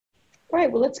All right,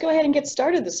 well, let's go ahead and get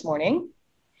started this morning.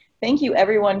 Thank you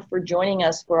everyone for joining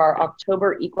us for our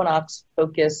October Equinox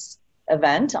Focus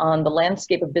event on the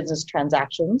landscape of business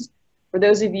transactions. For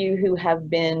those of you who have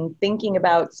been thinking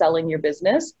about selling your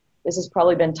business, this has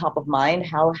probably been top of mind.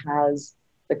 How has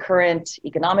the current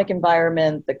economic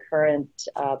environment, the current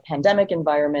pandemic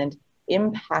environment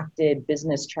impacted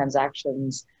business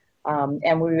transactions?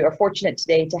 And we are fortunate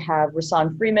today to have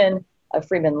Rahsaan Freeman of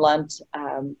Freeman Lundt.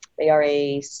 They are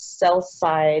a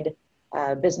sell-side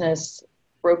business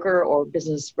broker or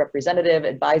business representative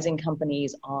advising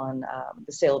companies on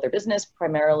the sale of their business,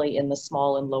 primarily in the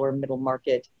small and lower middle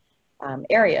market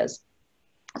areas.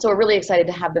 So we're really excited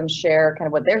to have them share kind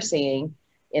of what they're seeing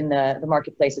in the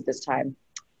marketplace at this time.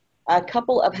 A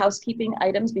couple of housekeeping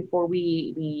items before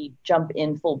we jump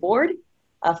in full board.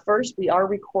 First, we are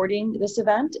recording this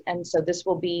event, and so this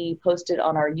will be posted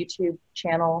on our YouTube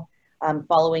channel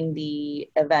following the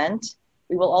event.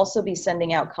 We will also be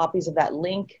sending out copies of that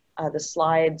link, the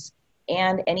slides,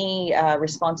 and any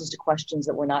responses to questions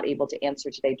that we're not able to answer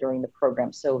today during the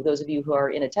program. So those of you who are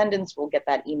in attendance will get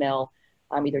that email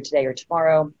either today or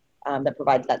tomorrow that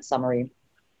provides that summary.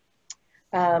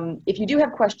 If you do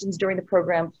have questions during the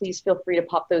program, please feel free to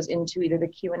pop those into either the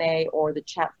Q&A or the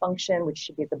chat function, which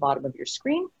should be at the bottom of your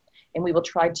screen. And we will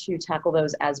try to tackle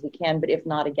those as we can, but if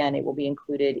not, again, it will be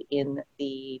included in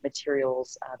the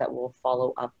materials that will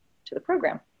follow up to the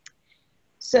program.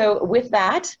 So with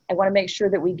that, I want to make sure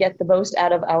that we get the most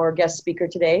out of our guest speaker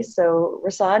today. So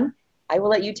Rahsaan, I will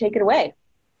let you take it away.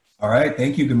 All right,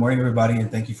 thank you. Good morning, everybody, and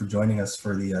thank you for joining us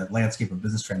for the landscape of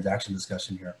business transaction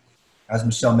discussion here. As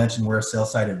Michelle mentioned, we're a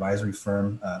sales-side advisory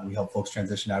firm. We help folks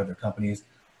transition out of their companies,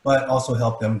 but also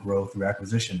help them grow through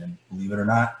acquisition. And believe it or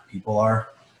not, people are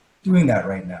doing that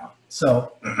right now.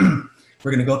 So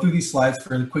we're going to go through these slides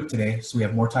fairly quick today, so we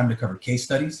have more time to cover case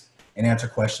studies and answer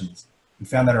questions. We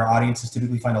found that our audiences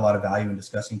typically find a lot of value in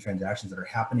discussing transactions that are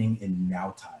happening in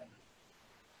now time.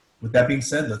 With that being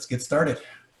said, let's get started.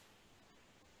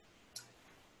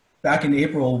 Back in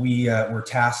April, we were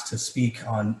tasked to speak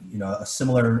on a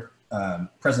similar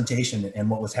presentation and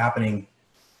what was happening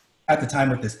at the time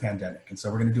with this pandemic. And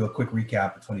so we're going to do a quick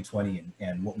recap of 2020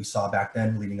 and what we saw back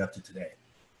then leading up to today.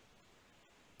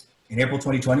 In April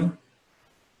 2020,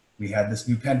 we had this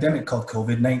new pandemic called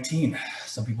COVID-19.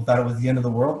 Some people thought it was the end of the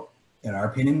world. In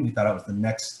our opinion, we thought it was the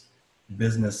next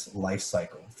business life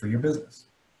cycle for your business.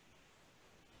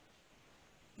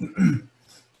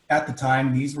 At the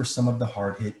time, these were some of the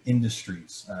hard-hit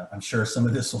industries. I'm sure some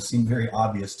of this will seem very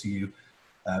obvious to you.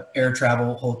 Air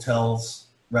travel, hotels,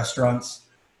 restaurants.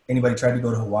 Anybody tried to go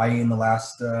to Hawaii in the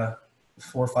last 4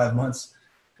 or 5 months?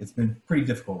 It's been pretty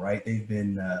difficult, right? They've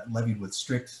been levied with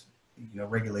strict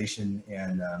regulation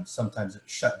and sometimes it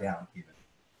shut down even.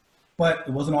 But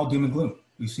it wasn't all doom and gloom.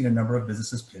 We've seen a number of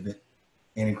businesses pivot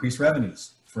and increase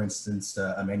revenues. For instance,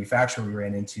 a manufacturer we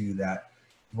ran into that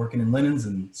working in linens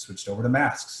and switched over to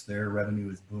masks. Their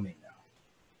revenue is booming now.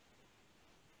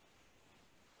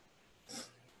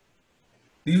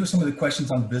 These are some of the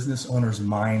questions on business owners'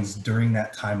 minds during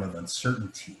that time of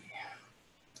uncertainty.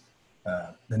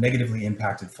 The negatively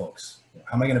impacted folks.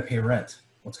 How am I going to pay rent?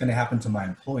 What's going to happen to my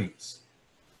employees?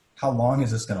 How long is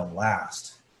this going to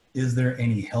last? Is there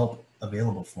any help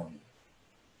available for me?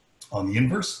 On the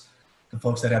inverse, the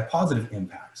folks that have positive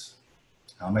impacts.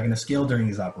 How am I going to scale during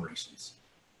these operations?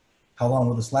 How long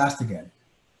will this last again?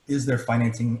 Is there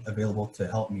financing available to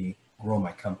help me grow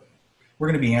my company? We're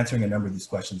going to be answering a number of these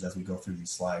questions as we go through these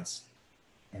slides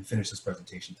and finish this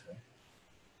presentation today.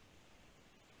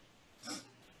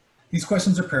 These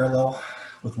questions are parallel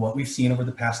with what we've seen over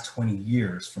the past 20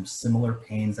 years from similar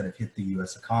pains that have hit the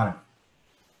US economy.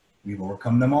 We've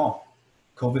overcome them all.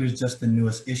 COVID is just the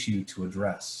newest issue to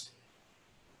address.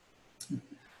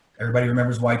 Everybody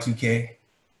remembers Y2K,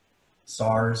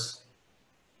 SARS,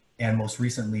 and most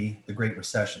recently, the Great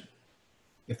Recession.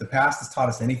 If the past has taught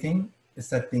us anything, it's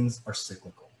that things are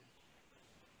cyclical.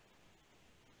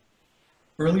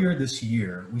 Earlier this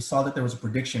year, we saw that there was a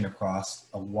prediction across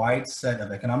a wide set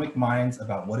of economic minds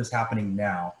about what is happening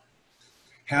now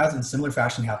has in similar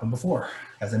fashion happened before.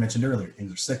 As I mentioned earlier,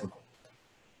 things are cyclical.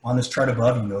 On this chart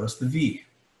above, you notice the V.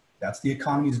 That's the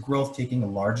economy's growth taking a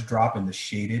large drop in the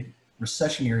shaded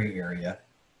recessionary area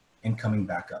and coming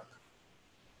back up.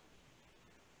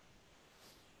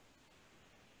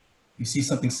 You see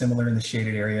something similar in the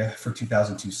shaded area for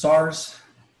 2002 SARS,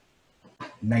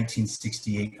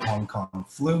 1968 Hong Kong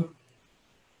flu,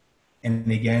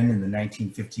 and again in the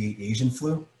 1958 Asian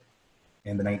flu,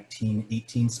 and the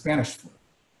 1918 Spanish flu.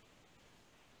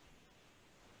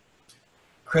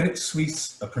 Credit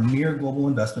Suisse, a premier global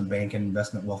investment bank and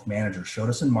investment wealth manager, showed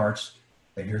us in March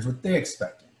that here's what they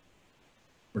expected.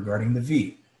 regarding the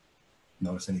V.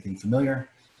 Notice anything familiar?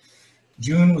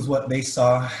 June was what they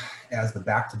saw as the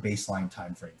back to baseline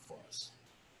timeframe for us.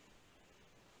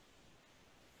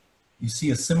 You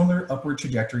see a similar upward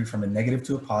trajectory from a negative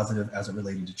to a positive as it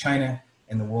related to China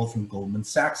and the world from Goldman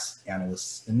Sachs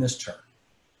analysts in this chart.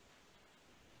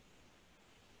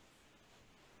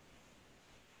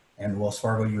 And Wells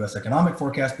Fargo US economic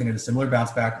forecast painted a similar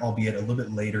bounce back, albeit a little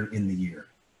bit later in the year,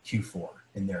 Q4,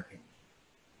 in their opinion.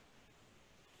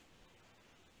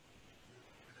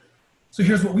 So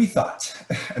here's what we thought,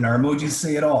 and our emojis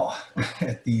say it all.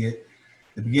 At the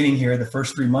beginning here, the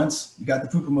first 3 months, you got the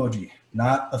poop emoji,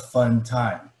 not a fun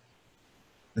time.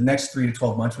 The next 3 to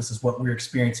 12 months, which is what we're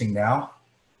experiencing now,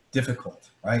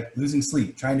 difficult, right? Losing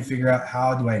sleep, trying to figure out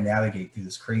how do I navigate through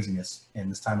this craziness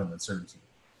and this time of uncertainty.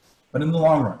 But in the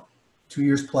long run, 2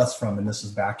 years plus from, and this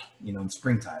is back, in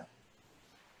springtime,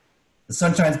 the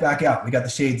sun shines back out. We got the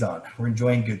shades on. We're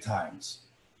enjoying good times.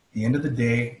 At the end of the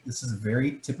day, this is a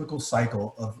very typical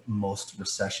cycle of most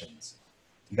recessions.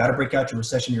 You got to break out your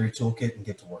recessionary toolkit and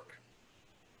get to work.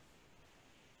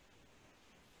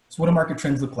 So what do market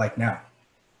trends look like now?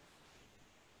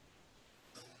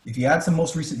 If you add some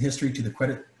most recent history to the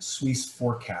Credit Suisse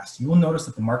forecast, you will notice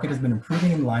that the market has been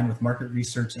improving in line with market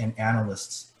research and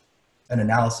analysts'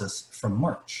 analysis from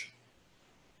March.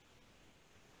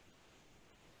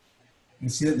 You can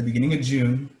see that at the beginning of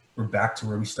June, we're back to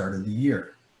where we started the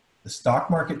year. The stock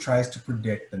market tries to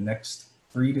predict the next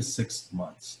 3 to 6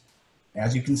 months.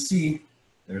 As you can see,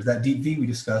 there's that deep V we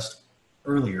discussed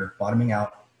earlier, bottoming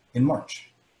out in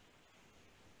March.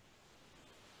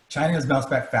 China has bounced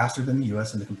back faster than the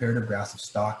US in the comparative graphs of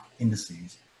stock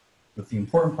indices, but the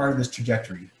important part of this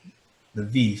trajectory, the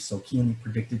V, so keenly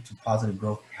predicted to positive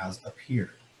growth, has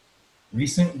appeared.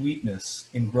 Recent weakness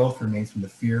in growth remains from the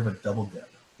fear of a double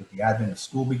dip, with the advent of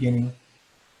school beginning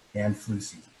and flu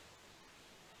season.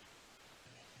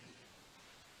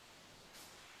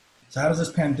 So how does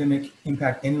this pandemic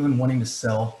impact anyone wanting to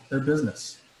sell their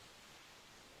business?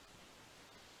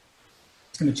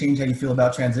 It's going to change how you feel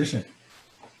about transition.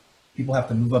 People have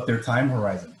to move up their time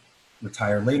horizon,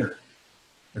 retire later.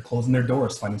 They're closing their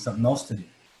doors, finding something else to do.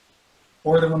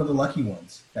 Or they're one of the lucky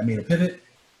ones that made a pivot,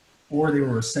 or they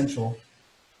were essential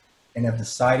and have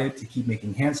decided to keep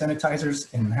making hand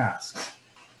sanitizers and masks.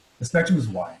 The spectrum is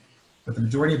wide, but the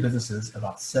majority of businesses,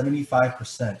 about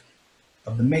 75%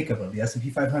 of the makeup of the S&P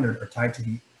 500, are tied to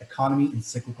the economy and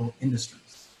cyclical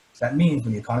industries. That means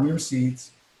when the economy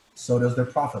recedes, so does their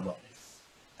profit level.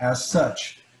 As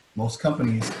such, most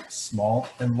companies, small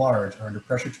and large, are under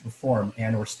pressure to perform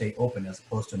and or stay open as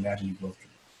opposed to imagining growth.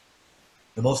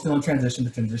 For those still in transition,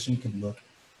 the transition can look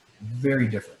very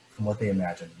different from what they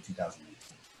imagined in 2018.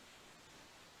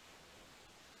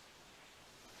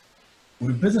 What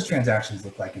do business transactions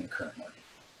look like in the current market?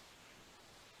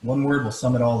 One word will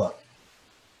sum it all up: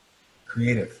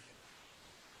 creative.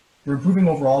 We're improving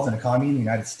overall as an economy in the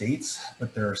United States,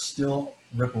 but there are still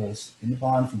ripples in the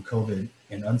pond from COVID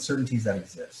and uncertainties that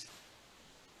exist.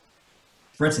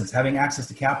 For instance, having access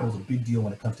to capital is a big deal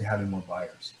when it comes to having more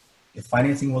buyers. If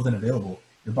financing wasn't available,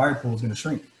 your buyer pool is going to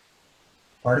shrink.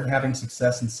 Part of having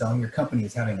success in selling your company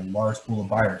is having a large pool of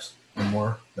buyers. The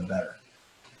more, the better.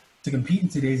 To compete in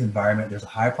today's environment, there's a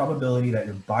high probability that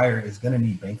your buyer is going to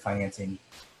need bank financing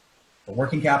for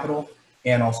working capital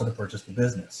and also to purchase the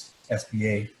business.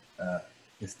 SBA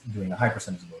is doing a high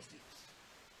percentage of those deals.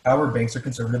 However, banks are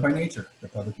conservative by nature. They're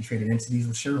publicly traded entities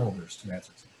with shareholders to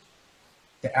answer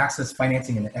to. To access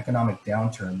financing in an economic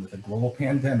downturn with a global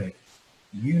pandemic,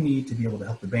 you need to be able to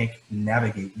help the bank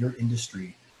navigate your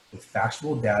industry with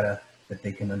factual data that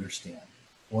they can understand.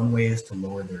 One way is to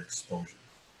lower their exposure.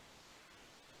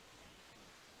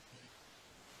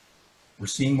 We're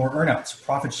seeing more earnouts,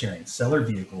 profit sharing, seller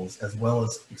vehicles, as well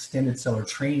as extended seller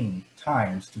training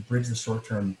times to bridge the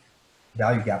short-term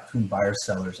value gap between buyers,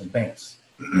 sellers, and banks.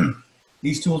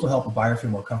 These tools will help a buyer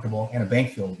feel more comfortable and a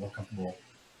bank feel more comfortable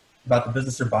about the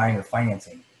business they're buying or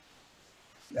financing,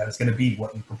 that it's going to be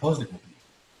what you proposed it will be.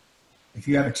 If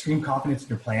you have extreme confidence in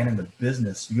your plan and the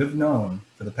business you have known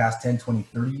for the past 10, 20,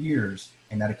 30 years,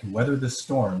 and that it can weather this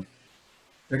storm,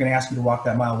 they're going to ask you to walk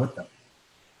that mile with them.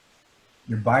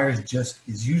 Your buyer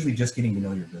is usually just getting to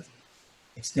know your business.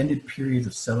 Extended periods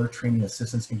of seller training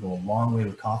assistance can go a long way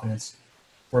with confidence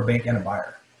for a bank and a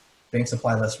buyer. Banks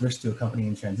apply less risk to a company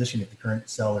in transition if the current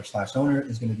seller/owner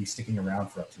is going to be sticking around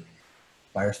for up to a year.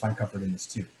 Buyers find comfort in this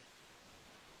too.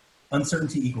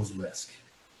 Uncertainty equals risk,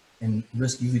 and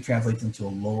risk usually translates into a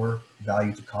lower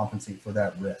value to compensate for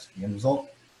that risk. The end result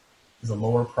is a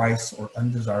lower price or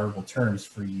undesirable terms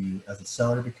for you as a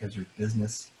seller because your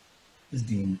business is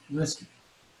deemed risky.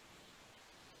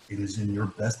 It is in your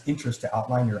best interest to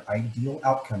outline your ideal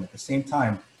outcome. At the same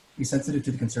time, be sensitive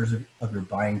to the concerns of your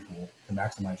buying pool to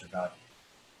maximize your value.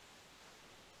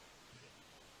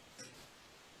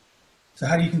 So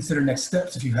how do you consider next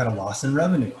steps if you had a loss in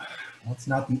revenue? Well, it's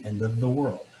not the end of the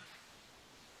world.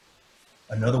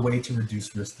 Another way to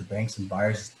reduce risk to banks and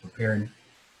buyers is to prepare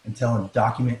and tell and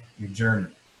document your journey.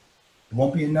 It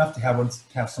won't be enough to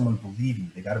have someone believe you.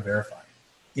 They got to verify.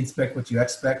 Inspect what you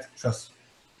expect, trust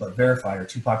but verify are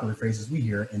two popular phrases we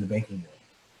hear in the banking world.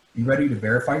 Be ready to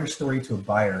verify your story to a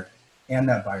buyer and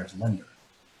that buyer's lender.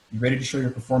 Be ready to show your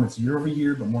performance year over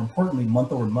year, but more importantly,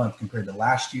 month over month compared to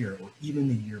last year or even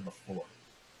the year before.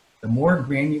 The more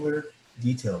granular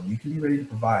detail you can be ready to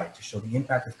provide to show the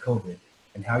impact of COVID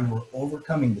and how you are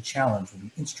overcoming the challenge will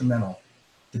be instrumental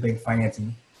to bank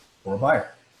financing for a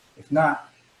buyer. If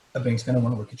not, a bank's going to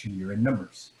want to look at your year-end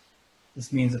numbers.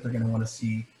 This means that they're going to want to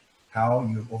see how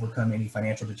you have overcome any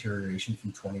financial deterioration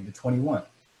from 20 to 21.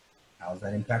 How does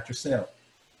that impact your sale?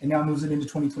 And now moves it into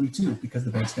 2022 because the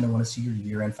bank's going to want to see your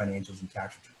year-end financials and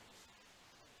tax returns.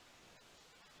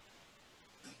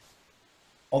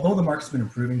 Although the market's been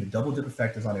improving, the double dip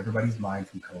effect is on everybody's mind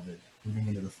from COVID moving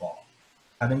into the fall.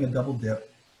 Having a double dip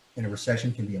in a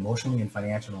recession can be emotionally and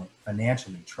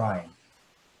financially trying.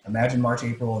 Imagine March,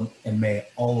 April, and May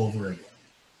all over again.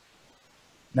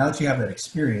 Now that you have that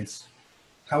experience,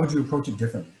 how would you approach it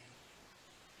differently?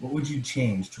 What would you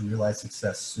change to realize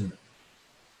success sooner?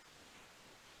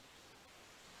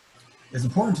 It's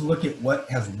important to look at what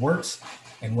has worked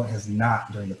and what has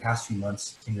not during the past few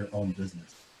months in your own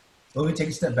business. Whether we take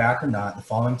a step back or not, the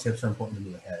following tips are important to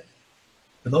move ahead.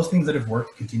 For those things that have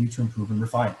worked, continue to improve and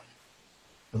refine.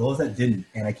 For those that didn't,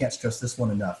 and I can't stress this one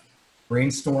enough,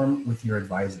 brainstorm with your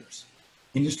advisors,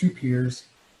 industry peers,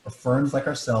 or firms like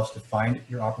ourselves to find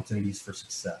your opportunities for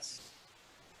success.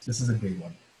 This is a big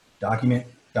one. Document,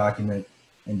 document,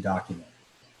 and document.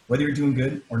 Whether you're doing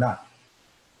good or not.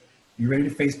 Be ready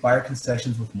to face buyer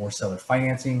concessions with more seller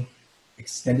financing,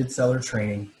 extended seller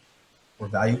training, or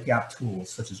value gap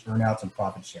tools such as earnouts and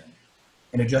profit sharing.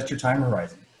 And adjust your time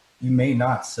horizon. You may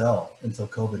not sell until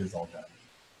COVID is all done.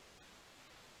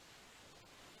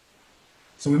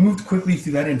 So we moved quickly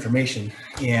through that information,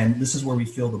 and this is where we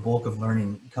feel the bulk of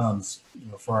learning comes,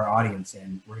 for our audience.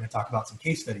 And we're going to talk about some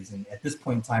case studies. And at this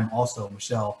point in time, also,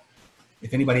 Michelle,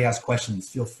 if anybody has questions,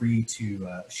 feel free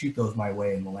to shoot those my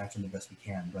way, and we'll answer them the best we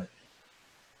can. But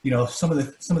some of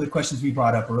the questions we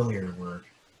brought up earlier were,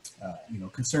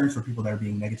 concerns for people that are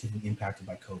being negatively impacted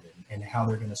by COVID and how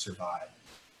they're going to survive.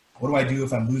 What do I do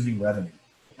if I'm losing revenue?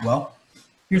 Well,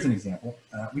 here's an example.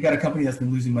 We got a company that's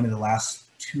been losing money the last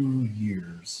 2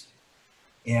 years,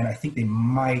 and I think they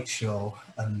might show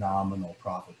a nominal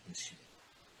profit this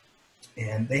year.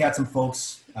 And they had some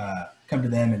folks come to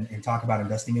them and talk about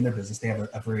investing in their business. They have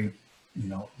a very,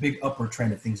 big upward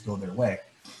trend if things go their way.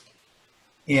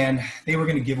 And they were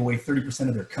going to give away 30%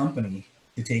 of their company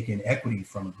to take in equity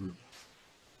from a group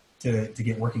to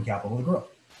get working capital to grow.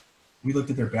 We looked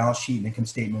at their balance sheet and income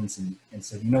statements and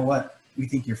said, you know what, we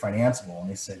think you're financeable. And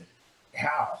they said,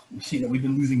 how? We've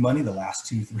been losing money the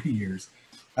last 2-3 years.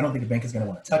 I don't think a bank is going to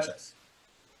want to touch us.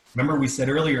 Remember we said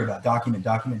earlier about document.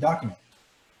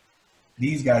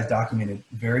 These guys documented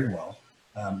very well.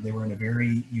 They were in a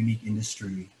very unique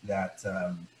industry that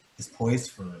is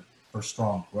poised for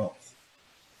strong growth.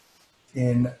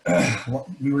 And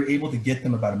we were able to get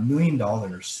them about $1 million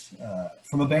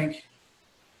from a bank.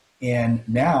 And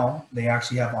now they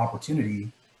actually have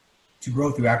opportunity to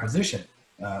grow through acquisition.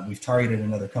 We've targeted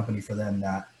another company for them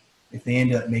that, if they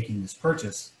end up making this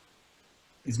purchase,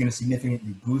 is going to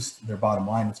significantly boost their bottom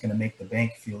line. It's going to make the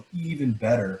bank feel even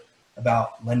better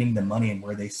about lending them money and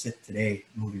where they sit today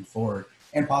moving forward,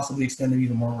 and possibly extend them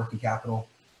even more working capital,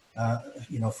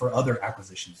 for other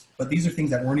acquisitions. But these are things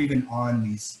that weren't even on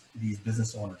these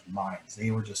business owners' minds.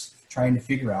 They were just trying to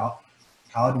figure out,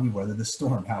 how do we weather the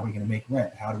storm? How are we going to make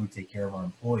rent? How do we take care of our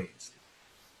employees?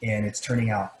 And it's turning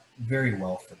out very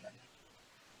well for them.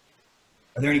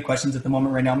 Are there any questions at the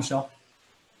moment right now, Michelle?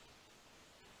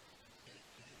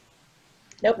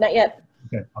 Nope, not yet.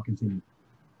 Okay, I'll continue.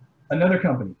 Another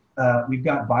company. We've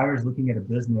got buyers looking at a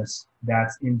business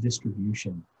that's in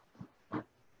distribution.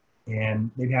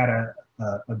 And they've had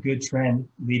a good trend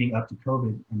leading up to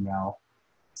COVID, and now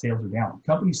sales are down.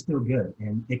 Company's still good,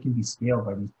 and it can be scaled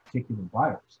by these particular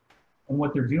buyers. And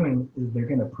what they're doing is they're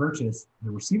going to purchase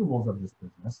the receivables of this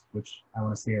business, which I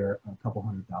want to say are a couple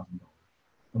 $100,000.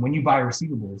 And when you buy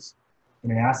receivables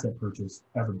in an asset purchase,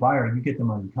 as a buyer, you get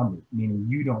them unencumbered, meaning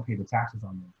you don't pay the taxes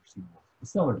on those receivables. The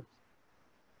seller does.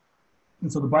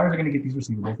 And so the buyers are going to get these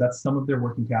receivables. That's some of their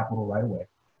working capital right away.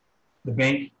 The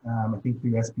bank, I think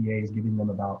through SBA, is giving them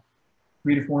about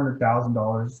 $300,000 to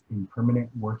 $400,000 in permanent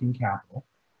working capital,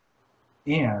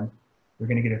 and they're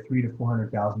going to get a $300,000 to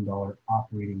 $400,000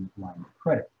 operating line of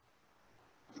credit.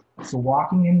 So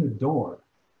walking in the door,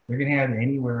 they're going to have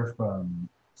anywhere from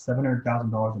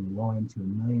 $700,000 in the low end to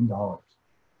 $1 million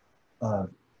of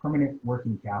permanent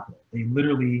working capital. They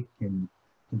literally can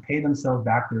pay themselves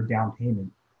back their down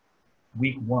payment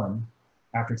week one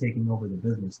after taking over the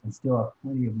business and still have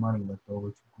plenty of money left over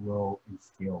to grow and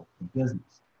scale the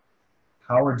business.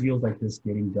 How are deals like this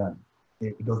getting done?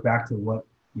 It goes back to what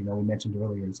we mentioned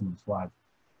earlier in some of the slides.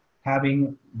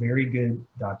 Having very good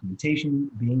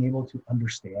documentation, being able to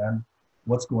understand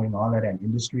what's going on at an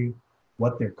industry,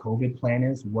 what their COVID plan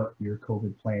is, what your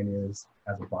COVID plan is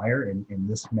as a buyer, and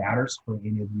this matters for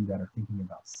any of you that are thinking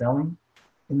about selling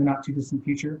in the not too distant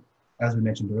future. As we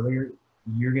mentioned earlier,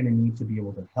 you're going to need to be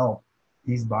able to help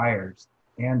these buyers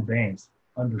and banks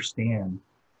understand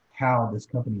how this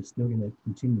company is still going to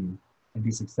continue and be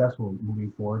successful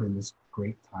moving forward in this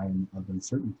great time of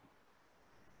uncertainty.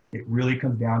 It really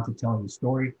comes down to telling the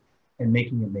story and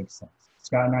making it make sense.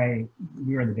 Scott and I,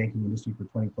 we were in the banking industry for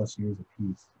 20 plus years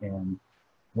apiece. And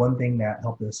one thing that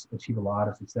helped us achieve a lot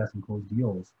of success and close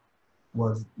deals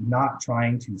was not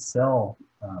trying to sell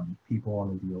people on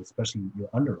the deal, especially your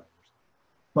underwriters,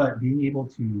 but being able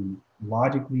to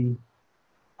logically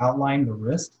outline the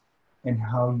risks and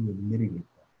how you would mitigate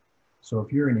them. So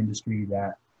if you're an industry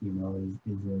that is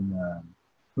in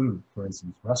food, for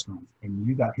instance, restaurants, and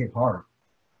you got hit hard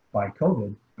by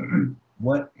COVID,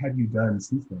 what have you done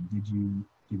since then? Did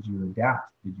you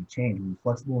adapt? Did you change? Were you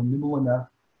flexible and nimble enough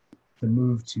to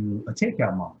move to a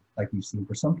takeout model, like we've seen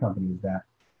for some companies that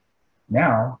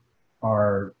now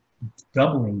are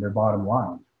doubling their bottom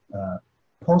line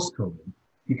post-COVID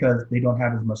because they don't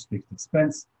have as much fixed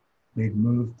expense. They've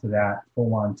moved to that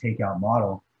full-on takeout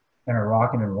model and are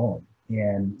rocking and rolling.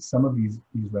 And some of these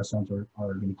restaurants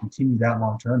are going to continue that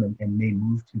long-term and may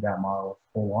move to that model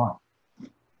full-on.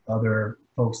 Other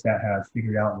folks that have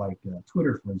figured out, like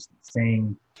Twitter, for instance,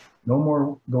 saying no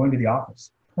more going to the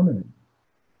office permanently.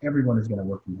 Everyone is going to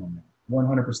work from home now.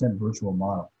 100% virtual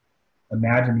model.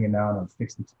 Imagine the amount of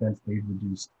fixed expense they've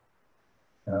reduced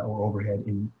or overhead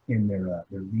in their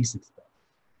lease expense,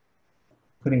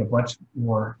 putting a bunch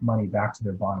more money back to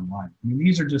their bottom line. I mean,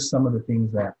 these are just some of the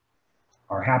things that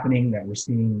are happening that we're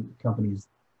seeing companies,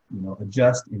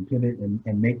 adjust and pivot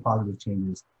and make positive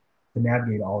changes to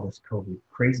navigate all this COVID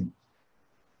craziness.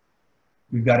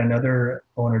 We've got another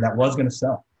owner that was going to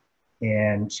sell,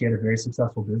 and she had a very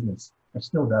successful business. It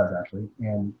still does, actually,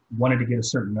 and wanted to get a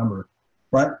certain number.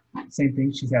 But same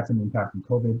thing, she's had some impact from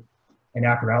COVID. And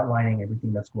after outlining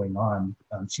everything that's going on,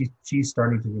 she's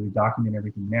starting to really document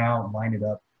everything now and line it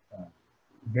up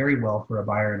very well for a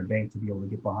buyer and a bank to be able to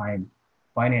get behind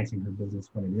financing her business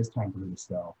when it is time for her to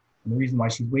sell. And the reason why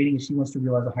she's waiting is she wants to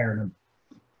realize a higher number.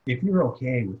 If you're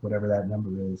okay with whatever that number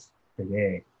is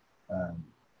today,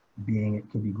 it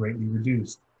could be greatly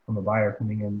reduced from a buyer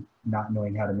coming in not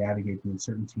knowing how to navigate the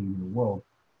uncertainty in your world,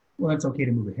 well, it's okay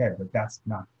to move ahead, but that's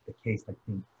not the case, I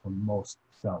think, for most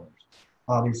sellers.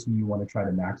 Obviously, you want to try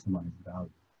to maximize value,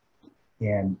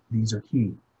 and these are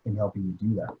key in helping you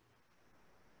do that.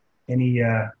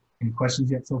 Any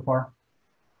questions yet so far?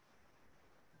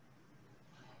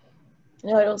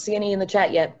 No, I don't see any in the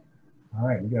chat yet. All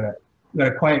right, we got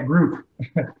a quiet group.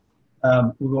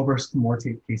 We'll go over some more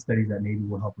case studies that maybe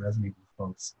will help resonate with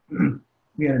folks.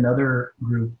 We had another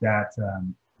group that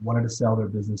wanted to sell their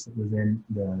business that was in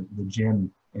the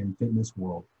gym and fitness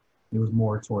world. It was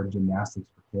more toward gymnastics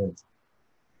for kids.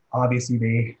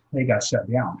 Obviously, they got shut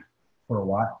down for a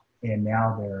while, and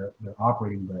now they're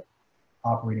operating, but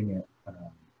operating at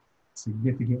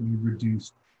significantly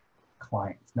reduced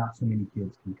clients. Not so many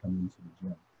kids can come into the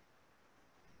gym.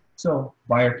 So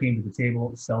buyer came to the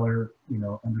table, seller,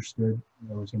 understood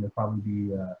there was going to probably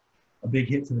be a big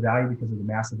hit to the value because of the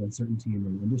massive uncertainty in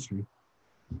the industry.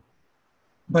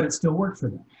 But it still worked for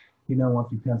them. Once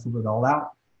we penciled it all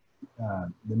out,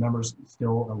 the numbers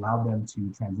still allowed them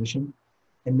to transition,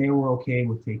 and they were okay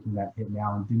with taking that hit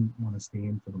now and didn't want to stay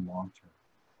in for the long term.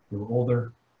 They were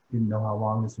older, didn't know how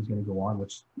long this was going to go on,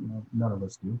 which none of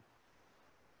us do,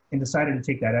 and decided to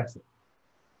take that exit.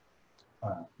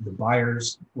 The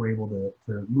buyers were able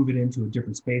to move it into a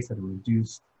different space at a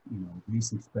reduced,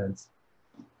 lease expense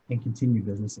and continue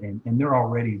business. And they're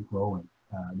already growing.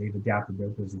 They've adapted their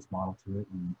business model to it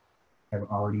and have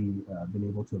already been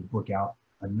able to book out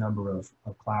a number of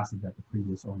classes that the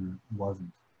previous owner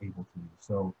wasn't able to.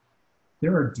 So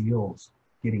there are deals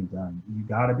getting done. You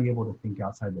got to be able to think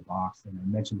outside the box. And I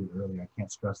mentioned it earlier. I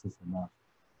can't stress this enough.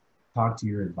 Talk to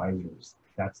your advisors.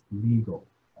 That's legal,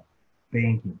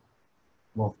 banking,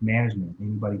 wealth management,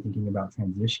 anybody thinking about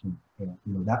transition,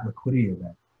 that liquidity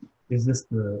event. Is this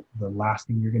the last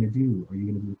thing you're going to do? Are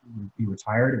you going to be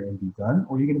retired and be done?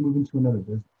 Or are you going to move into another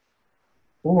business?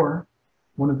 Or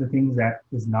one of the things that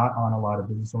is not on a lot of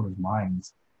business owners'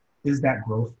 minds is that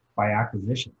growth by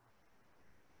acquisition.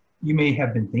 You may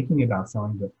have been thinking about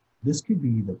selling, but this could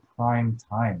be the prime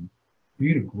time for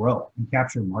you to grow and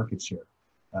capture market share.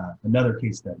 Another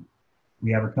case study,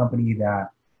 we have a company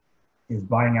that is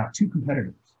buying out two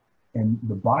competitors, and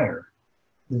the buyer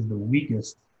is the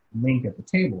weakest link at the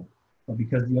table. But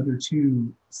because the other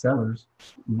two sellers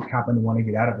who happen to want to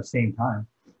get out at the same time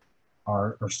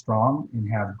are strong and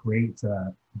have great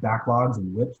backlogs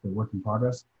and WIPs, their work in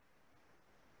progress,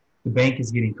 the bank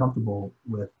is getting comfortable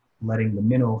with letting the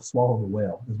minnow swallow the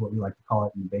whale, is what we like to call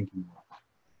it in the banking world.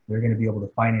 They're going to be able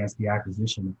to finance the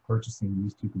acquisition of purchasing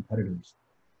these two competitors,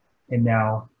 and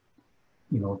now,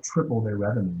 triple their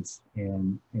revenues.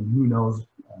 And who knows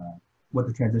what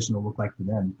the transition will look like for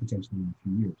them potentially in a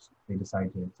few years if they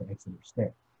decide to exit or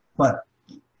stay. But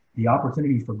the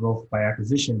opportunity for growth by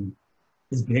acquisition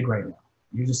is big right now.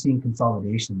 You're just seeing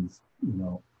consolidations,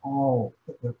 all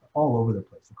over the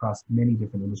place across many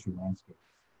different industry landscapes.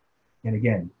 And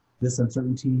again, this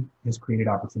uncertainty has created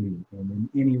opportunity. And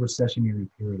in any recessionary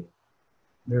period,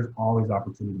 there's always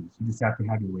opportunities. You just have to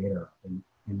have your radar up.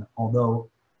 And although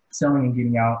selling and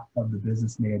getting out of the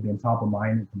business may have been top of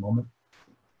mind at the moment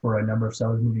for a number of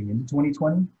sellers moving into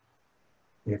 2020,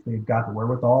 if they've got the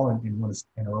wherewithal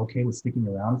and are okay with sticking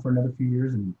around for another few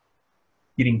years and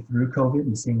getting through COVID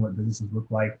and seeing what businesses look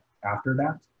like after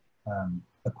that,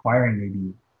 acquiring may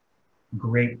be a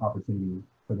great opportunity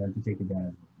for them to take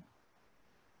advantage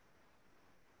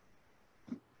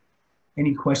of.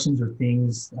 Any questions or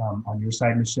things on your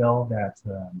side, Michelle, that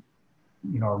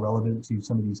are relevant to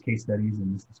some of these case studies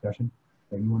in this discussion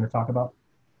that you want to talk about?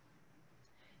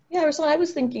 Yeah, Rahsaan, I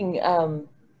was thinking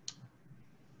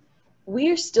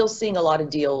we are still seeing a lot of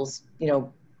deals,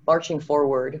 marching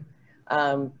forward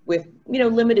with,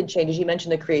 limited changes. You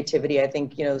mentioned the creativity. I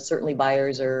think, certainly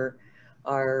buyers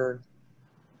are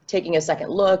taking a second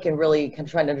look and really kind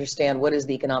of trying to understand what is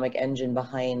the economic engine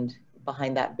behind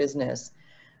that business.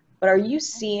 But are you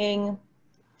seeing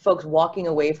folks walking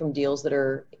away from deals that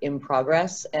are in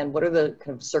progress, and what are the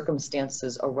kind of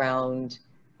circumstances around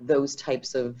those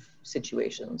types of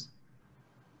situations?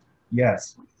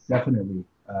 Yes, definitely.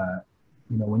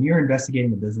 When you're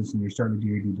investigating a business and you're starting to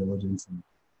do your due diligence and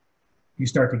you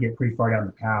start to get pretty far down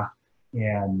the path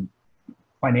and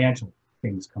financial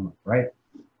things come up, right?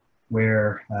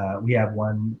 Where we have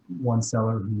one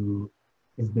seller who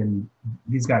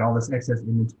he's got all this excess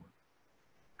inventory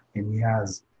and he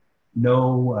has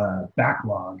no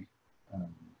backlog,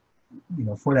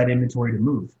 for that inventory to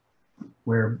move.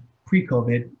 Where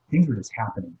pre-COVID, things were just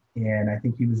happening. And I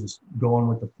think he was just going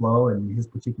with the flow, and in his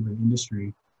particular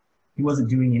industry, he wasn't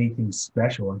doing anything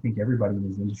special. I think everybody in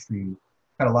his industry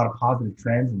had a lot of positive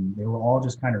trends, and they were all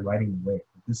just kind of riding the wave.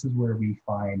 This is where we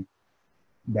find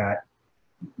that,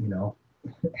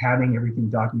 having everything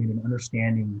documented and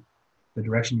understanding the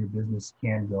direction your business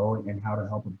can go and how to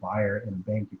help a buyer and a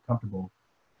bank get comfortable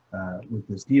with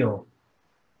this deal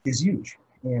is huge.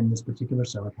 And this particular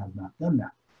seller has not done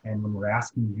that. And when we're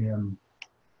asking him,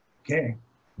 okay,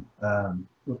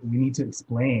 we need to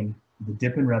explain the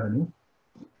dip in revenue,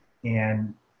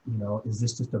 and is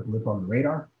this just a blip on the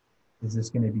radar? Is this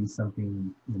going to be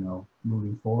something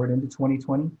moving forward into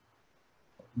 2020?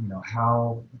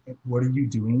 What are you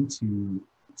doing to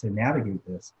navigate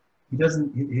this? He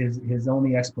doesn't. His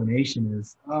only explanation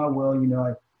is,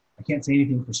 I can't say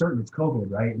anything for certain. It's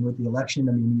COVID, right? And with the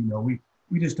election,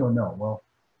 we just don't know. Well,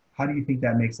 how do you think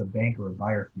that makes a bank or a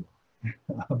buyer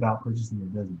feel about purchasing your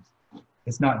business?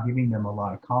 It's not giving them a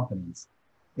lot of confidence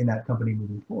in that company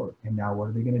moving forward. And now what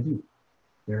are they going to do?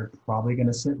 They're probably going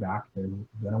to sit back. They're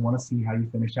going to want to see how you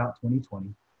finish out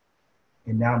 2020.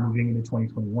 And now moving into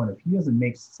 2021, if he doesn't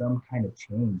make some kind of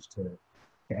change to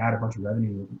add a bunch of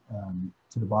revenue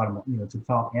to the bottom, to the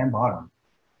top and bottom,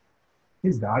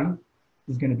 his value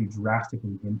is going to be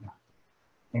drastically impacted.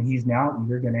 And he's now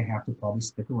either going to have to probably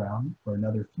stick around for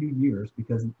another few years,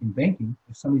 because in banking,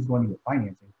 if somebody's going to get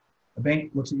financing, a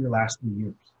bank looks at your last 3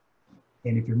 years.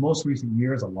 And if your most recent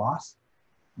year is a loss,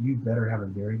 you better have a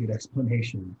very good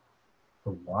explanation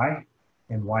for why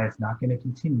and why it's not going to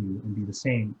continue and be the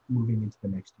same moving into the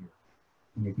next year.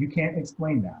 And if you can't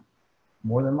explain that,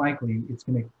 more than likely it's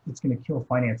going to kill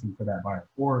financing for that buyer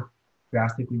or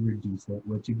drastically reduce it,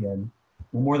 which again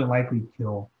will more than likely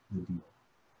kill the deal.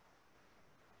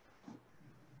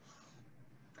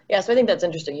 Yeah, so I think that's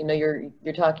interesting.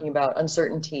 You're talking about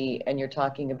uncertainty, and you're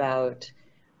talking about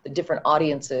the different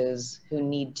audiences who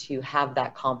need to have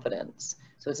that confidence.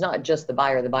 So it's not just the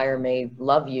buyer. The buyer may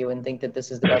love you and think that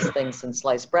this is the best thing since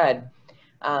sliced bread,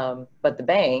 but the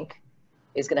bank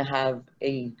is going to have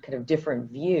a kind of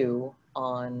different view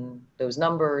on those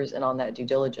numbers and on that due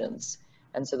diligence.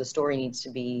 And so the story needs to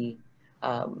be,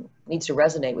 needs to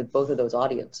resonate with both of those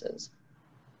audiences.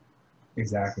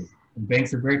 Exactly. And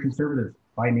banks are very conservative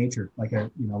by nature, like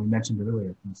we mentioned earlier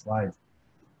in the slides.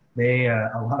 They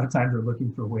a lot of times are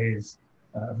looking for ways,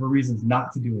 for reasons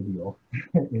not to do a deal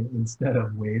instead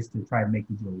of ways to try and make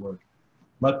the deal work.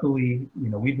 Luckily,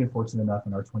 we've been fortunate enough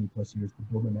in our 20 plus years to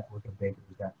build a network of bankers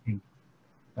that think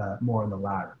more on the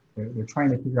latter. They're trying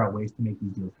to figure out ways to make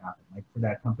these deals happen. Like for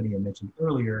that company I mentioned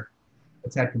earlier,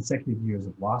 it's had consecutive years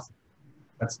of losses.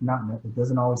 It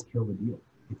doesn't always kill the deal.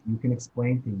 If you can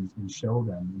explain things and show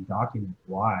them and document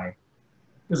why,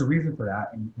 there's a reason for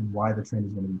that and why the trend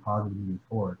is going to be positive moving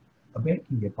forward, a bank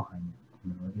can get behind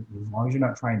it. As long as you're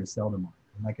not trying to sell them on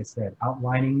it. And like I said,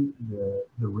 outlining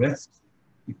the risks.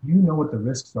 If you know what the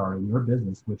risks are in your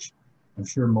business, which I'm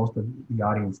sure most of the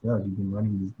audience does, you've been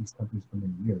running these companies for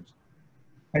many years,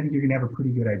 I think you're going to have a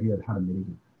pretty good idea of how to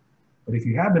mitigate. But if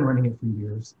you have been running it for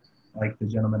years, like the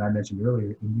gentleman I mentioned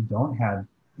earlier, and you don't have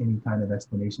any kind of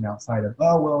explanation outside of,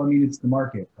 oh, well, it's the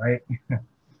market, right?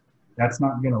 That's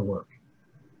not going to work.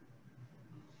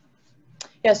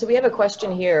 Yeah, so we have a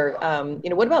question here.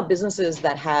 What about businesses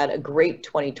that had a great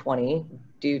 2020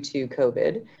 due to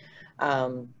COVID?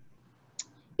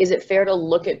 Is it fair to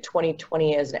look at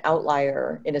 2020 as an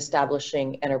outlier in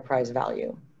establishing enterprise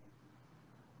value?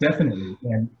 Definitely.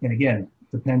 And again,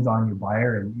 it depends on your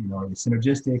buyer and, are you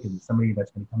synergistic? Is it somebody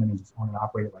that's going to come in and just own and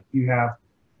operate it like you have?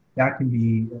 That can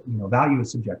be, value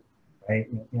is subjective, right?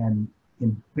 And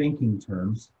in banking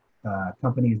terms,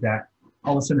 companies that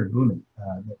all of a sudden are booming.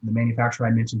 The manufacturer I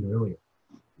mentioned earlier,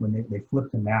 when they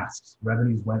flipped to masks,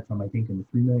 revenues went from, I think, in the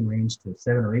 3 million range to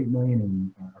 7 or 8 million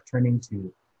and are trending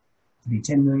to be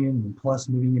 10 million and plus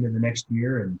moving into the next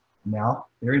year. And now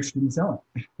they're interested in selling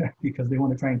because they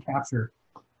want to try and capture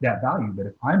that value. But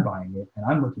if I'm buying it and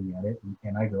I'm looking at it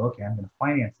and I go, okay, I'm going to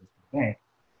finance this for the bank.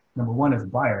 Number one, as a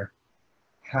buyer,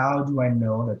 how do I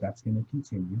know that that's going to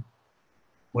continue?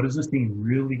 What is this thing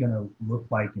really going to look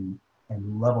like and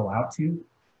level out to?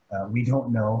 We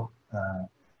don't know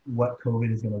what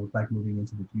COVID is going to look like moving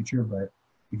into the future. But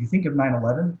if you think of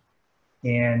 9/11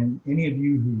 and any of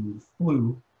you who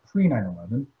flew pre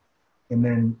 9/11 and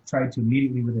then tried to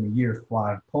immediately within a year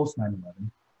fly post 9/11,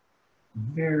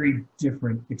 very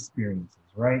different experiences,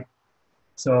 right?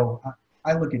 So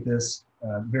I look at this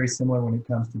very similar when it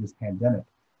comes to this pandemic.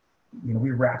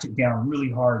 We ratchet down really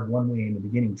hard one way in the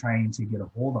beginning, trying to get a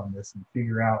hold on this and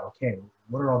figure out, okay,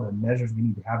 what are all the measures we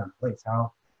need to have in place?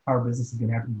 How our business is going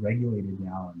to have to be regulated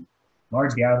now, and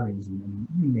large gatherings, and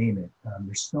you name it.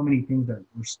 There's so many things that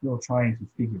we're still trying to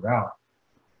figure out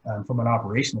from an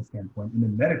operational standpoint. And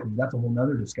then medically, that's a whole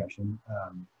nother discussion.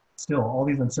 Still, all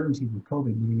these uncertainties with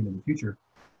COVID moving into the future,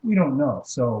 we don't know.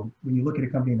 So when you look at a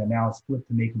company that now is flipped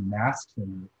to making masks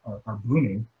and are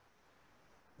booming,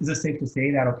 is it safe to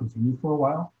say that'll continue for a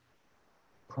while?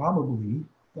 Probably,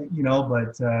 but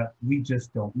we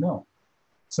just don't know.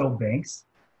 So banks,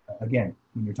 again,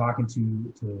 when you're talking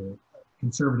to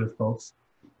conservative folks,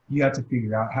 you have to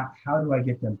figure out how do I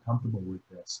get them comfortable with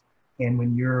this? And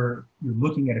when you're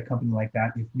looking at a company like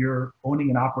that, if you're owning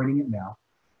and operating it now,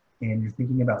 and you're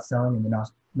thinking about selling in the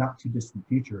not too distant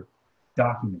future,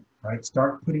 document, right?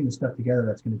 Start putting the stuff together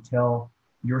that's going to tell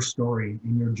your story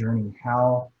and your journey,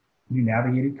 how you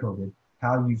navigated COVID,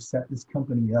 how you've set this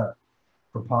company up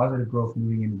for positive growth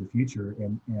moving into the future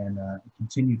and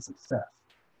continued success,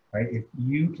 right? If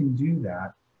you can do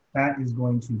that, that is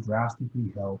going to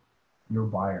drastically help your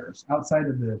buyers outside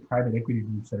of the private equity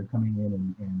groups that are coming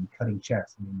in and cutting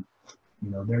checks.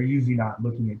 They're usually not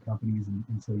looking at companies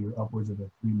until you're upwards of a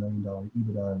 $3 million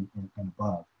EBITDA and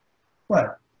above.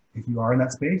 But if you are in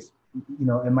that space,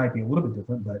 it might be a little bit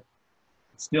different, but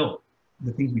still,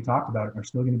 the things we talked about are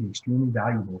still going to be extremely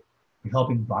valuable in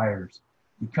helping buyers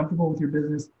be comfortable with your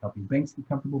business, helping banks be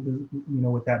comfortable,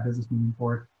 with that business moving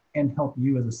forward, and help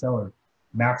you as a seller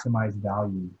maximize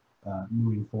value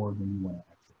moving forward when you want to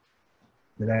exit.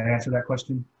 Did that answer that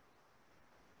question?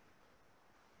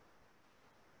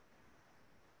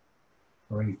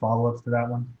 Or any follow-ups to that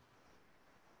one?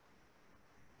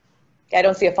 I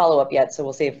don't see a follow-up yet, so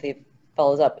we'll see if he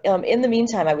follows up. In the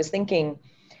meantime, I was thinking,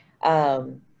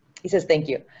 he says, thank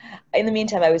you. In the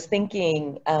meantime, I was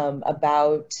thinking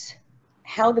about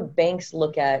how the banks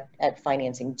look at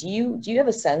financing. Do you have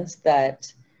a sense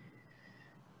that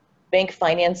bank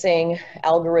financing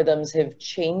algorithms have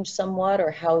changed somewhat, or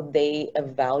how they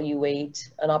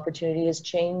evaluate an opportunity has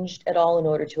changed at all in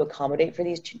order to accommodate for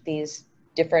these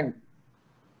different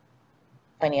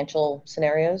financial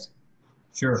scenarios?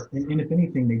 Sure. And if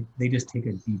anything, they just take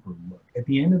a deeper look. At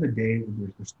the end of the day,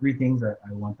 there's three things that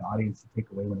I want the audience to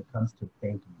take away when it comes to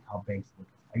banking, how banks look.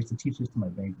 I used to teach this to my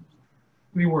bankers.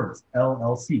 Three words,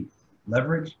 LLC,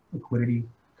 leverage, liquidity,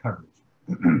 coverage.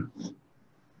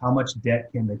 How much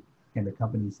debt can the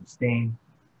company sustain?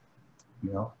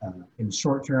 In the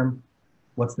short term,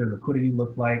 what's their liquidity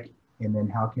look like? And then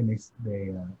how can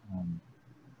they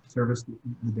service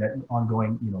the debt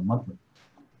ongoing, monthly?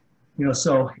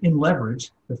 So in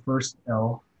leverage, the first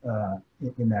L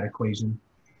in that equation,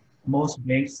 most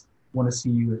banks want to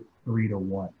see you at 3 to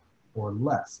 1 or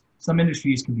less. Some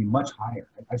industries can be much higher.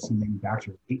 I've seen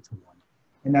manufacturers 8 to 1,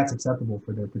 and that's acceptable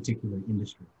for their particular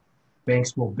industry.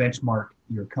 Banks will benchmark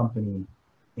your company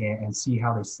and see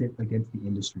how they sit against the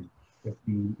industry. If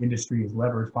the industry is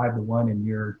levered 5 to 1 and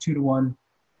you're 2 to 1,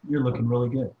 you're looking really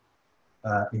good.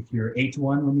 If you're 8 to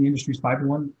 1 when the industry's 5 to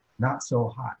 1, not so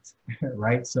hot,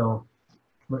 right? So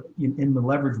in the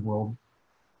leverage world,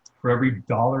 for every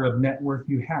dollar of net worth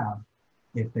you have,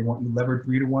 if they want you levered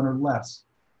 3 to 1 or less,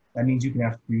 that means you can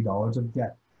have $3 of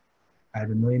debt. I have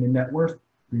 $1 million in net worth,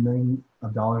 $3 million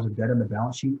of debt on the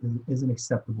balance sheet is an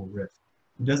acceptable risk.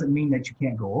 It doesn't mean that you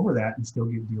can't go over that and still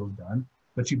get deals done,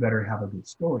 but you better have a good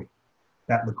story.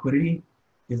 That liquidity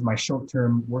is my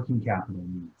short-term working capital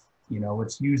needs.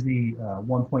 It's usually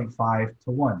 1.5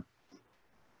 to 1.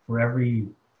 For every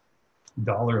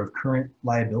dollar of current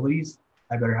liabilities,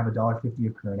 I better have $1.50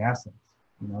 of current assets.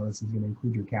 This is going to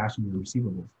include your cash and your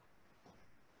receivables.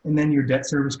 And then your debt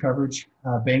service coverage.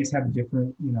 Banks have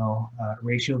different,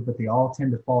 ratios, but they all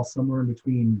tend to fall somewhere in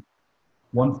between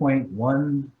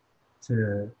 1.1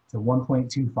 to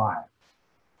 1.25.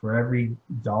 For every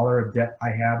dollar of debt I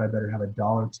have, I better have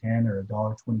 $1.10 or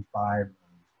 $1.25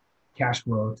 cash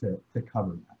flow to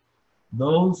cover that.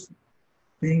 Those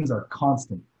things are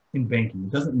constant in banking.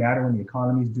 It doesn't matter when the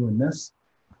economy is doing this,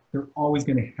 they're always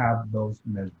going to have those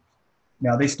measures.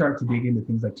 Now they start to dig into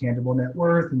things like tangible net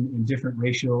worth and different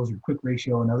ratios or quick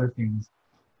ratio and other things,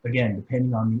 again,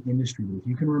 depending on the industry. But if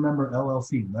you can remember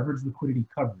LLC, leverage, liquidity,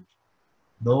 coverage,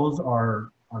 those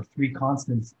are three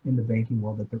constants in the banking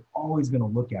world that they're always going to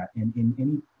look at. And in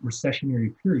any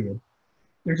recessionary period,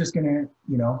 they're just going to,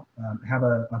 have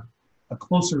a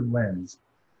closer lens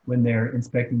when they're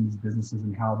inspecting these businesses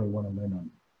and how they want to lend on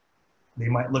them. They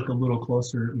might look a little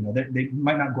closer, they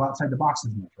might not go outside the box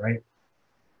as much, right?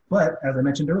 But as I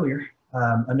mentioned earlier,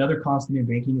 another constant in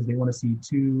banking is they want to see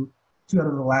two out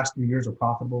of the last 3 years are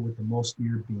profitable, with the most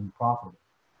years being profitable.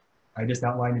 I just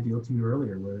outlined a deal to you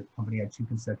earlier where a company had 2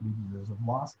 consecutive years of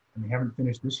loss, and they haven't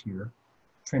finished this year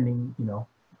trending well,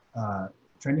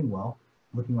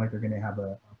 looking like they're going to have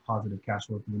a positive cash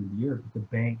flow at the end of the year, but the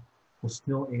bank was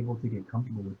still able to get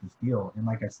comfortable with this deal. And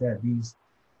like I said, these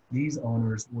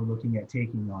owners were looking at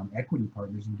taking on equity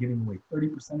partners and giving away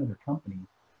 30% of their company.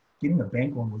 Getting a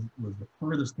bank loan was the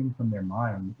furthest thing from their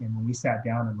mind. And when we sat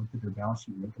down and looked at their balance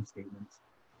sheet and income statements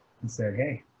and said,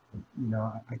 hey,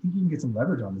 I think you can get some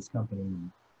leverage on this company.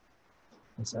 And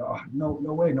they said, oh,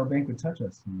 no way, no bank would touch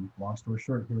us. And long story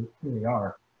short, here they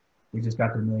are. They just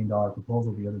got their $1 million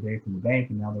proposal the other day from the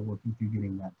bank, and now they're working through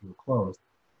getting that deal closed.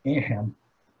 And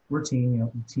we're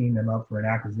teeing them up for an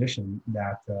acquisition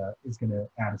that is going to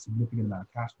add a significant amount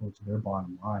of cash flow to their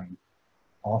bottom line,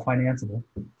 all financeable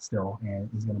still, and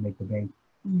is going to make the bank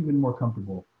even more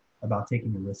comfortable about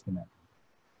taking a risk in that.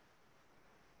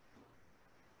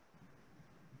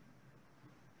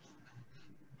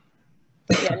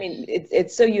 Yeah, I mean,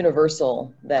 it's so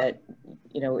universal that,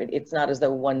 it's not as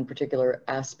though one particular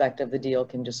aspect of the deal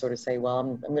can just sort of say, well,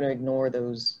 I'm going to ignore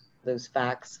those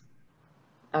facts.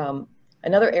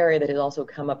 Another area that has also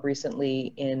come up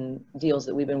recently in deals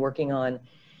that we've been working on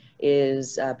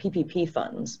is PPP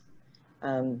funds.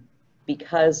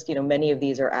 Because, many of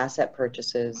these are asset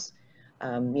purchases,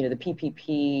 the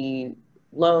PPP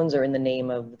loans are in the name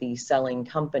of the selling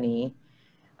company.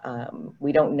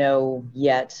 We don't know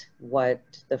yet what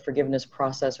the forgiveness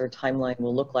process or timeline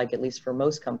will look like, at least for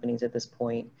most companies at this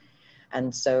point.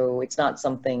 And so it's not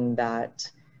something that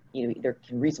either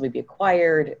can reasonably be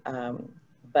acquired,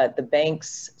 but the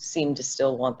banks seem to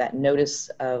still want that notice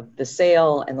of the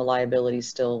sale, and the liability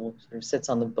still sort of sits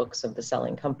on the books of the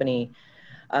selling company.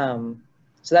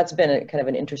 So that's been a kind of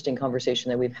an interesting conversation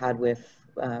that we've had with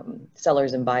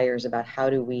sellers and buyers about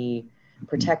how do we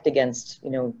protect against,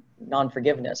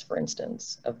 non-forgiveness, for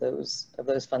instance, of those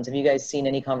funds. Have you guys seen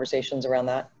any conversations around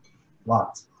that?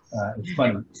 Lots. It's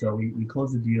funny. So we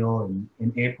closed the deal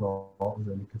in April. It was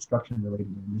in a construction related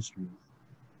industry.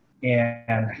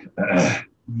 And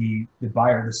the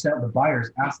buyers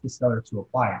asked the seller to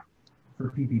apply for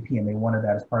PPP, and they wanted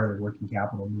that as part of their working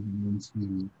capital moving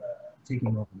into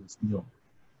taking over this deal.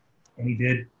 And he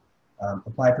did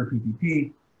apply for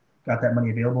PPP, got that money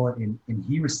available, and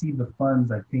he received the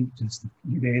funds, I think, just a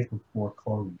few days before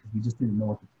closing, because we just didn't know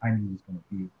what the timing was going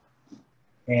to be.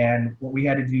 And what we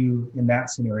had to do in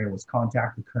that scenario was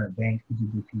contact the current bank who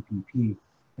did the PPP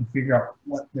and figure out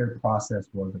what their process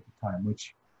was at the time,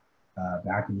 which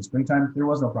back in the springtime, there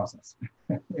was no process.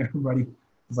 Everybody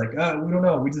was like, oh, we don't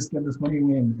know. We just get this money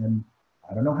in, and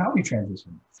I don't know how we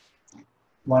transition.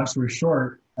 Long story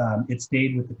short, it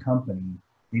stayed with the company.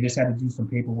 They just had to do some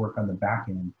paperwork on the back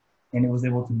end, and it was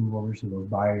able to move over to those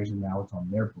buyers, and now it's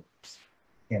on their books.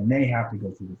 And they have to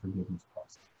go through the forgiveness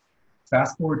process.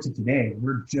 Fast forward to today,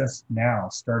 we're just now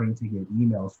starting to get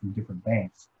emails from different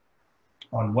banks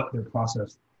on what their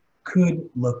process could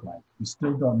look like. We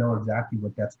still don't know exactly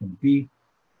what that's going to be,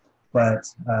 but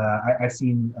I've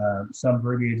seen some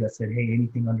verbiage that said, hey,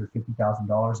 anything under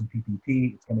 $50,000 in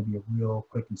PPP, it's going to be a real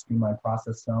quick and streamlined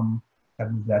process. Some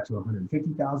have moved that to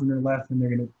 150,000 or less, and they're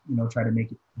going to, try to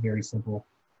make it very simple.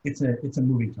 It's a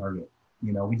moving target.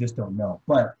 We just don't know.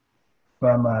 But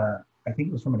from I think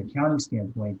it was from an accounting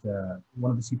standpoint,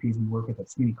 one of the CPAs we work with at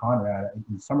Sweeney Conrad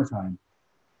in the summertime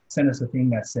sent us a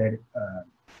thing that said,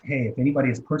 hey, if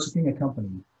anybody is purchasing a company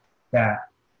that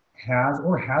has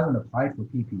or hasn't applied for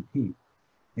PPP,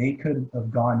 they could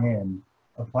have gone in,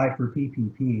 applied for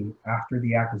PPP after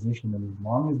the acquisition, and as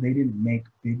long as they didn't make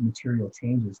big material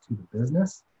changes to the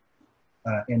business,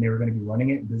 and they were going to be running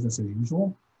it business as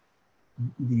usual,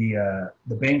 the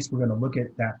banks were going to look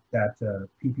at that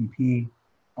PPP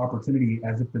opportunity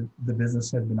as if the business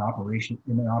had been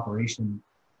in operation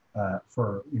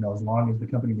for as long as the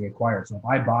company they acquired. So if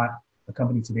I bought a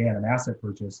company today on an asset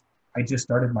purchase, I just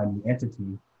started my new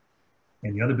entity,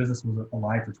 and the other business was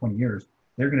alive for 20 years,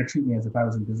 they're going to treat me as if I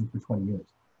was in business for 20 years.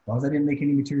 As long as I didn't make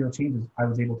any material changes, I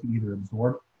was able to either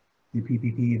absorb the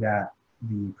PPP that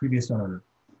the previous owner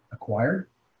acquired,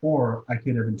 or I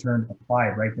could have in turn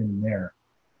applied right then and there,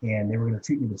 and they were going to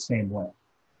treat me the same way.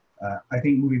 I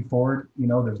think moving forward,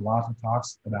 there's lots of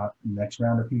talks about the next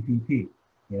round of PPP.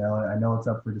 I know it's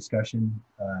up for discussion,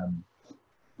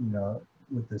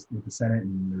 with the Senate,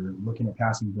 and they're looking at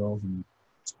passing bills, and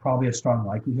it's probably a strong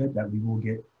likelihood that we will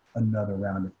get another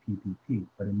round of PPP.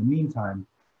 But in the meantime,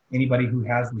 anybody who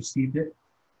has received it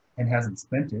and hasn't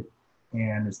spent it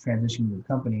and is transitioning to the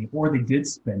company, or they did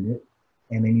spend it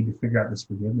and they need to figure out this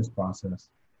forgiveness process,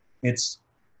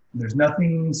 there's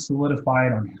nothing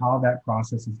solidified on how that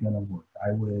process is going to work.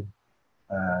 I would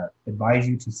advise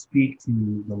you to speak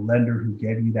to the lender who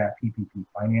gave you that PPP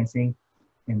financing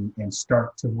and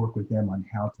start to work with them on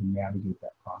how to navigate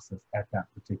that process at that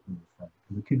particular firm,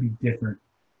 because it could be different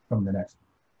from the next one.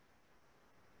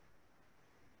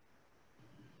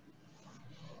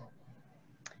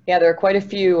 Yeah, there are quite a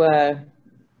few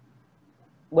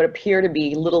what appear to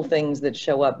be little things that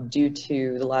show up due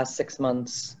to the last 6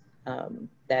 months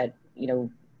that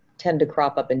tend to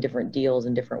crop up in different deals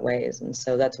in different ways, and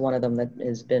so that's one of them that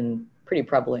has been pretty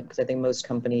prevalent, because I think most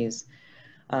companies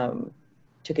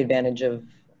took advantage of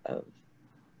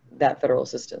that federal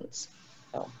assistance.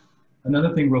 So.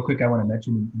 Another thing real quick I want to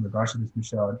mention in regards to this,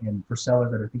 Michelle, and for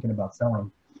sellers that are thinking about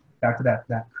selling, back to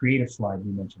that creative slide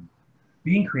you mentioned.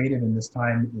 Being creative in this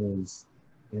time is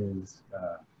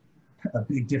a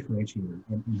big differentiator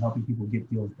in helping people get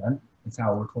deals done. It's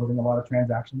how we're closing a lot of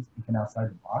transactions, thinking outside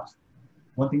the box.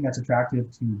 One thing that's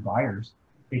attractive to buyers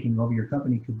taking over your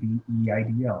company could be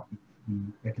EIDL,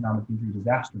 the Economic Injury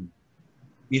Disaster.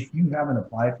 If you haven't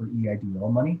applied for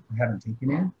EIDL money or haven't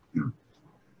taken in,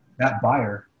 that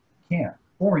buyer can.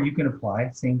 Or you can apply,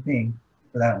 same thing,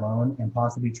 for that loan and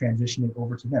possibly transition it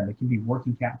over to them. It can be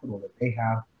working capital that they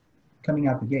have coming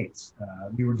out the gates.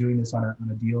 We were doing this on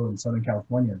a deal in Southern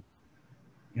California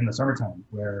in the summertime,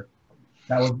 where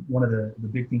that was one of the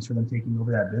big things for them taking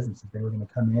over that business. Is they were going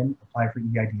to come in, apply for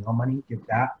EIDL money, get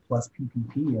that plus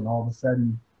PPP, and all of a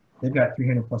sudden they've got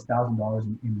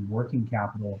 $300,000+ in working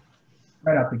capital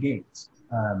right out the gates,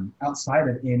 outside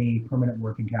of any permanent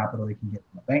working capital they can get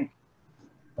from a bank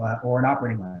or an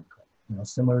operating line of credit.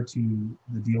 Similar to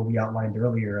the deal we outlined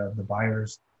earlier of the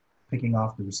buyers picking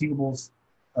off the receivables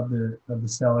of the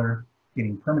seller,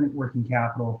 getting permanent working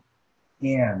capital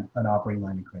and an operating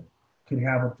line of credit. Could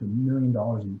have up to $1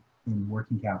 million in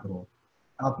working capital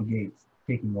out the gates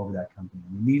taking over that company.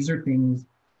 I mean, these are things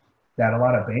that a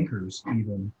lot of bankers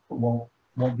even won't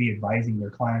be advising their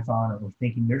clients on, or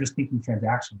thinking. They're just thinking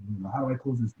transactionally. How do I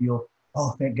close this deal?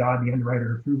 oh, thank God the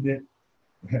underwriter approved it.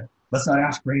 Let's not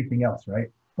ask for anything else, right?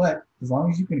 But as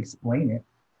long as you can explain it,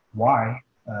 why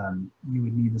you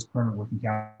would need this permanent working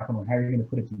capital and how you're going to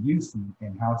put it to use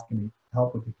and how it's going to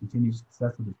help with the continued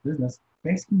success of this business,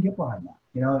 banks can get behind that.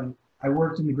 You know, I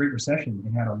worked in the Great Recession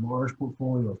and had a large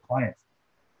portfolio of clients.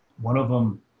 One of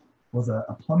them was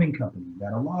a plumbing company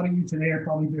that a lot of you today are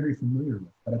probably very familiar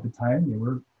with, but at the time they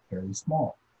were fairly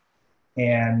small.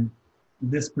 And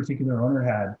this particular owner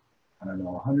had, I don't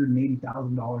know,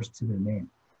 $180,000 to their name.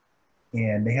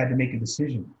 And they had to make a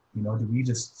decision. You know, do we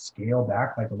just scale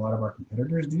back like a lot of our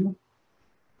competitors do?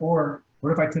 Or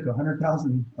what if I took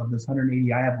 100,000 of this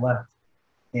 180 I have left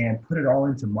and put it all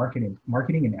into marketing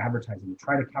and advertising to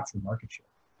try to capture market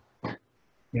share?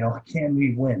 You know, can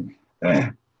we win?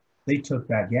 They took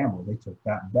that gamble. They took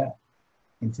that bet.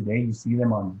 And today you see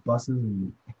them on buses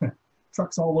and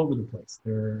trucks all over the place.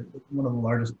 They're one of the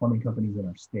largest plumbing companies in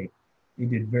our state. They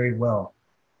did very well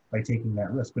by taking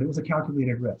that risk, but it was a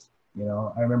calculated risk. You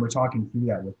know, I remember talking through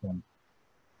that with them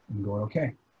and going,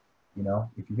 okay, you know,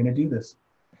 if you're going to do this,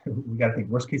 we got to think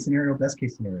worst case scenario, best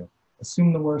case scenario.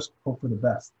 Assume the worst, hope for the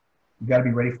best. You got to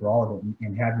be ready for all of it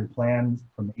and have your plans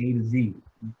from A to Z,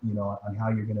 you know, on how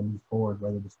you're going to move forward,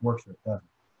 whether this works or it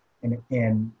doesn't.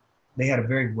 And they had a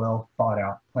very well thought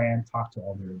out plan, talked to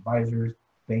all their advisors,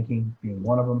 banking being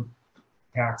one of them,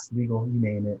 tax, legal, you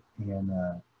name it. And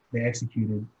they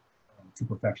executed to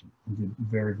perfection and did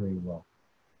very, very well.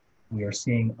 We are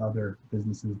seeing other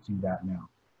businesses do that now.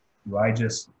 Do I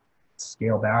just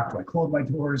scale back? Do I close my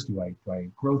doors? Do I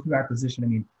grow through acquisition? I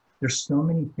mean, there's so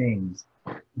many things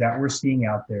that we're seeing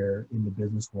out there in the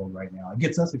business world right now. It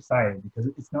gets us excited because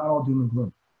it's not all doom and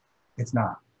gloom. It's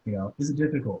not. You know, is it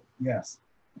difficult? Yes.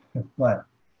 But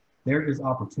there is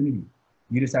opportunity.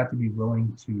 You just have to be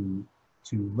willing to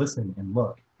listen and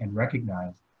look and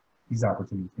recognize these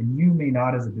opportunities. And you may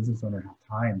not, as a business owner, have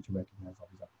time to recognize all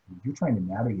these opportunities. You're trying to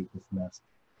navigate this mess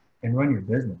and run your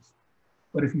business.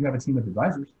 But if you have a team of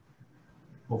advisors,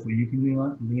 hopefully you can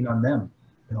lean on them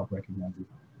to help recognize it.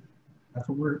 That's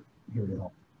what we're here to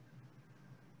help.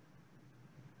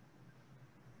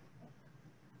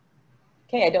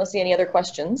 Okay, I don't see any other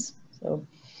questions. So,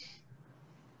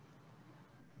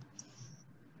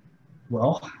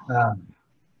 well,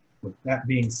 with that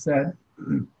being said,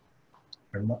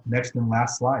 our next and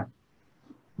last slide.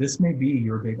 This may be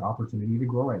your big opportunity to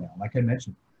grow right now. Like I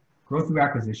mentioned, growth through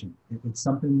acquisition. It's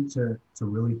something to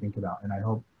really think about. And I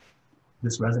hope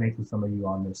this resonates with some of you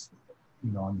on this,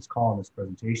 you know, on this call, on this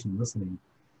presentation, listening.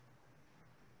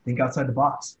 Think outside the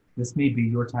box. This may be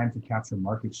your time to capture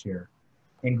market share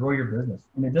and grow your business.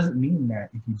 And it doesn't mean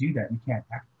that if you do that, you can't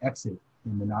exit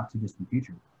in the not too distant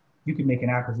future. You can make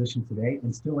an acquisition today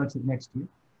and still exit next year.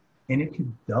 And it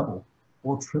could double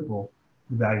or triple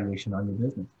the valuation on your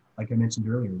business. Like I mentioned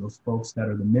earlier, those folks that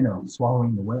are the minnow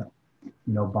swallowing the whale,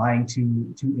 you know, buying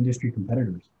two industry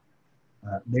competitors,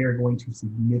 they are going to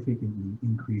significantly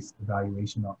increase the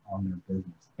valuation on their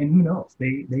business. And who knows,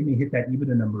 they may hit that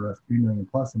EBITDA number of 3 million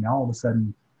plus, and now all of a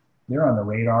sudden they're on the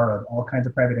radar of all kinds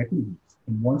of private equity groups.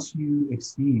 And once you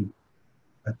exceed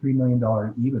a $3 million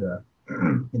EBITDA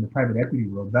in the private equity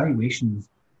world, valuations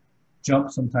jump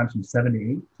sometimes from 7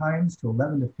 to 8 times to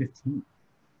 11 to 15.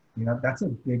 You know, that's a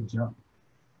big jump.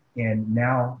 And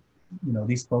now, you know,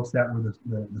 these folks that were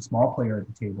the small player at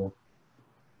the table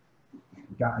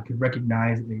could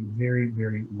recognize a very,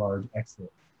 very large exit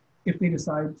if they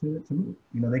decide to move.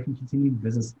 You know, they can continue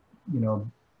business, you know,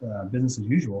 business as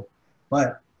usual,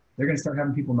 but they're going to start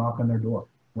having people knock on their door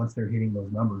once they're hitting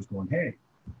those numbers going, hey,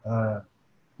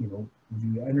 you know,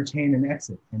 would you entertain an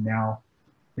exit? And now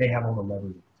they have all the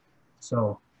leverage.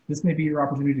 So this may be your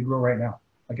opportunity to grow right now.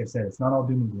 Like I said, it's not all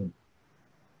doom and gloom.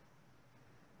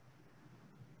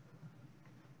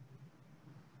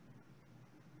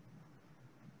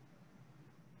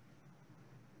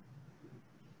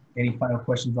 Any final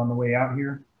questions on the way out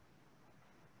here?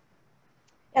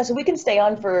 yeah, so we can stay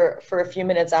on for a few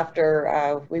minutes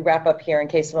after we wrap up here in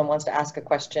case someone wants to ask a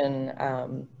question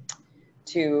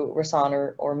to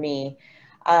Rahsaan or me.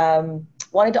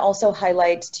 Wanted to also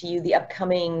highlight to you the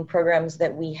upcoming programs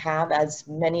that we have. As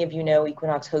many of you know,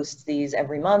 Equinox hosts these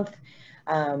every month,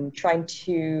 trying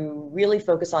to really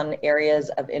focus on areas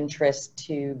of interest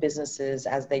to businesses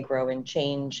as they grow and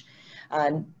change.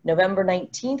 November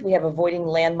 19th, we have Avoiding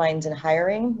Landmines in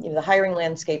Hiring. You know, the hiring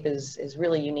landscape is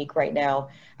really unique right now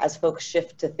as folks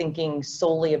shift to thinking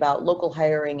solely about local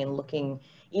hiring and looking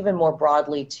even more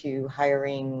broadly to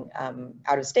hiring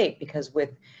out of state, because with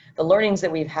the learnings that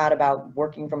we've had about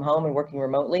working from home and working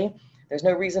remotely, there's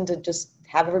no reason to just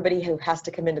have everybody who has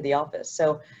to come into the office.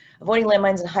 So Avoiding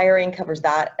Landmines in Hiring covers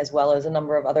that, as well as a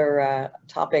number of other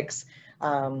topics.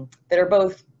 that are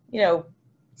both,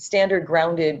 standard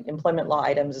grounded employment law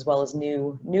items as well as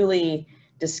newly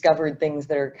discovered things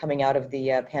that are coming out of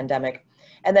the pandemic.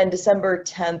 And then December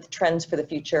 10th, Trends for the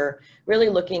Future, really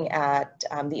looking at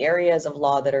the areas of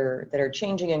law that are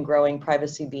changing and growing,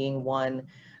 privacy being one.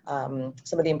 Some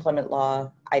of the employment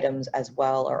law items as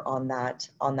well are on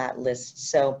that list.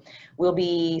 So we'll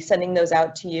be sending those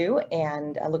out to you,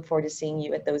 and I look forward to seeing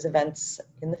you at those events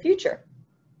in the future.